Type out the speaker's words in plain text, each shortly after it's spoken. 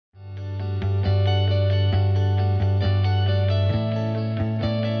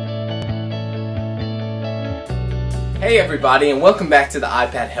Hey everybody, and welcome back to the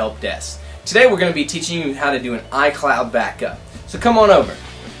iPad Help Desk. Today we're going to be teaching you how to do an iCloud backup. So come on over.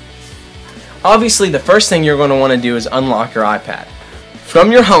 Obviously the first thing you're going to want to do is unlock your iPad.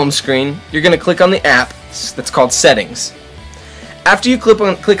 From your home screen, you're going to click on the app that's called Settings. After you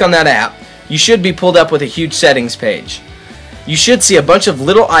click on that app, you should be pulled up with a huge settings page. You should see a bunch of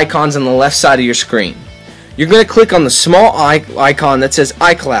little icons on the left side of your screen. You're going to click on the small icon that says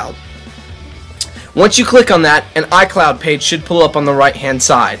iCloud. Once you click on that, an iCloud page should pull up on the right hand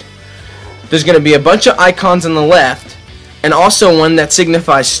side. There's going to be a bunch of icons on the left and also one that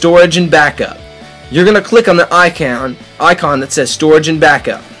signifies storage and backup. You're going to click on the icon that says storage and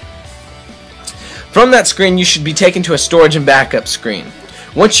backup. From that screen you should be taken to a storage and backup screen.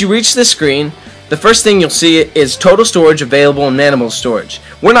 Once you reach this screen, the first thing you'll see is total storage available and manageable storage.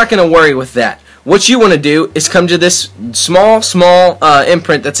 We're not going to worry with that. What you want to do is come to this small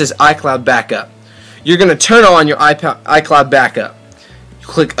imprint that says iCloud backup. You're going to turn on your iCloud backup.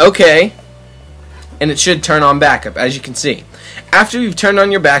 Click OK, and it should turn on backup, as you can see. After you've turned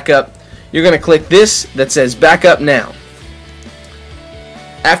on your backup, you're going to click this that says Backup Now.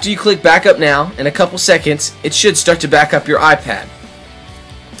 After you click Backup Now, in a couple seconds, it should start to back up your iPad,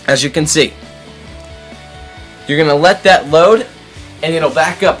 as you can see. You're going to let that load, and it'll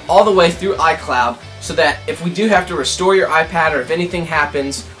back up all the way through iCloud, so that if we do have to restore your iPad or if anything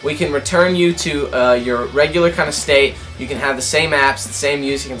happens, we can return you to your regular kind of state. You can have the same apps, the same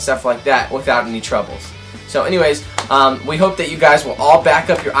music and stuff like that without any troubles. So anyways, we hope that you guys will all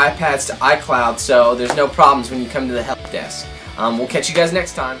back up your iPads to iCloud so there's no problems when you come to the help desk. We'll catch you guys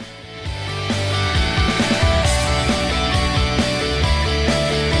next time.